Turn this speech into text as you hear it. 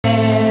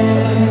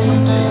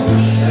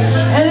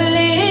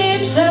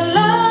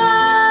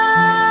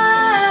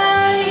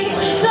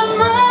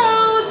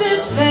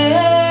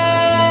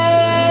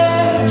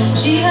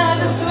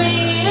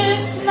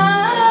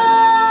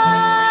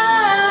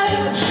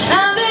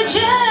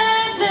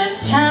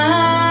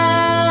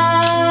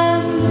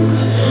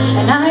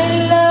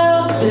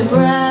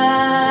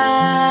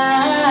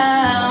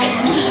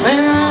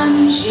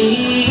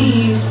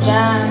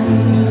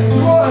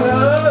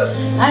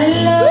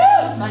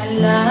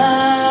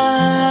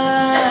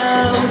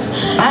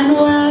and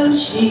well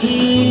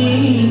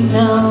she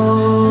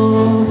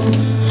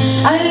knows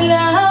I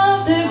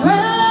love the ground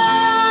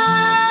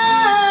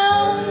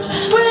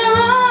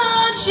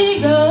whereon she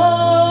goes,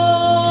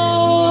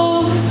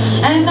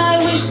 and I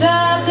wish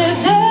that the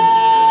day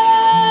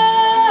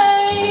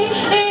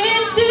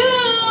it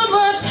soon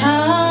would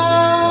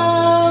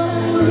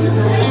come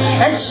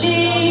that she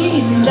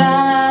and I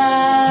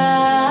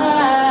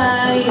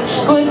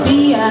would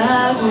be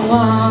as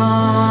one.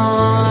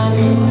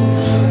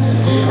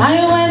 I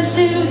went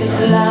to the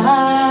light,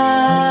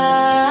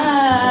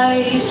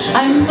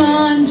 I'm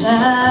burned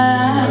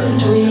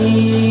and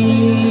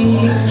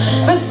weak,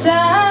 for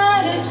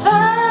satisfied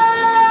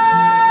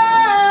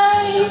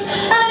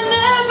I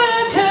never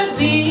could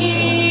be.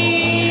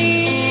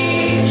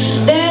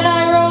 Then I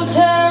wrote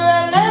her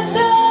a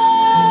letter,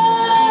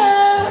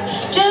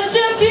 just a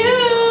few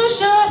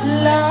short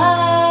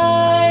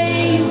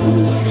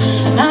lines,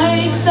 and I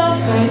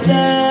suffered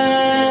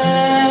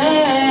death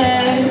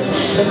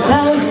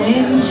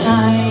 1,000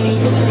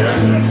 times.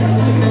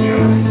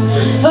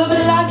 For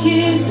black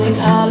is the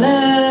color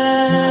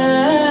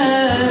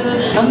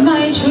of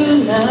my true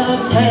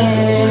love's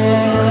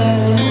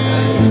hair.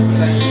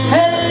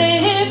 Her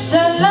lips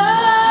are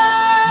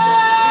like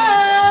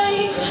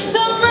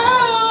some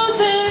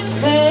roses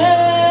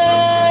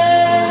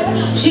fair.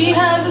 She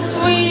has the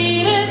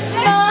sweetest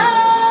smile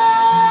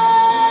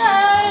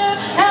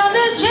and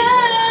the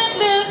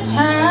gentlest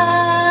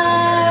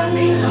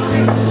hands.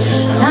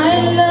 I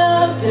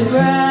love the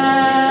ground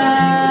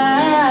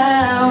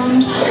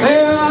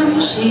whereon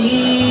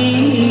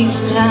she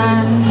stands.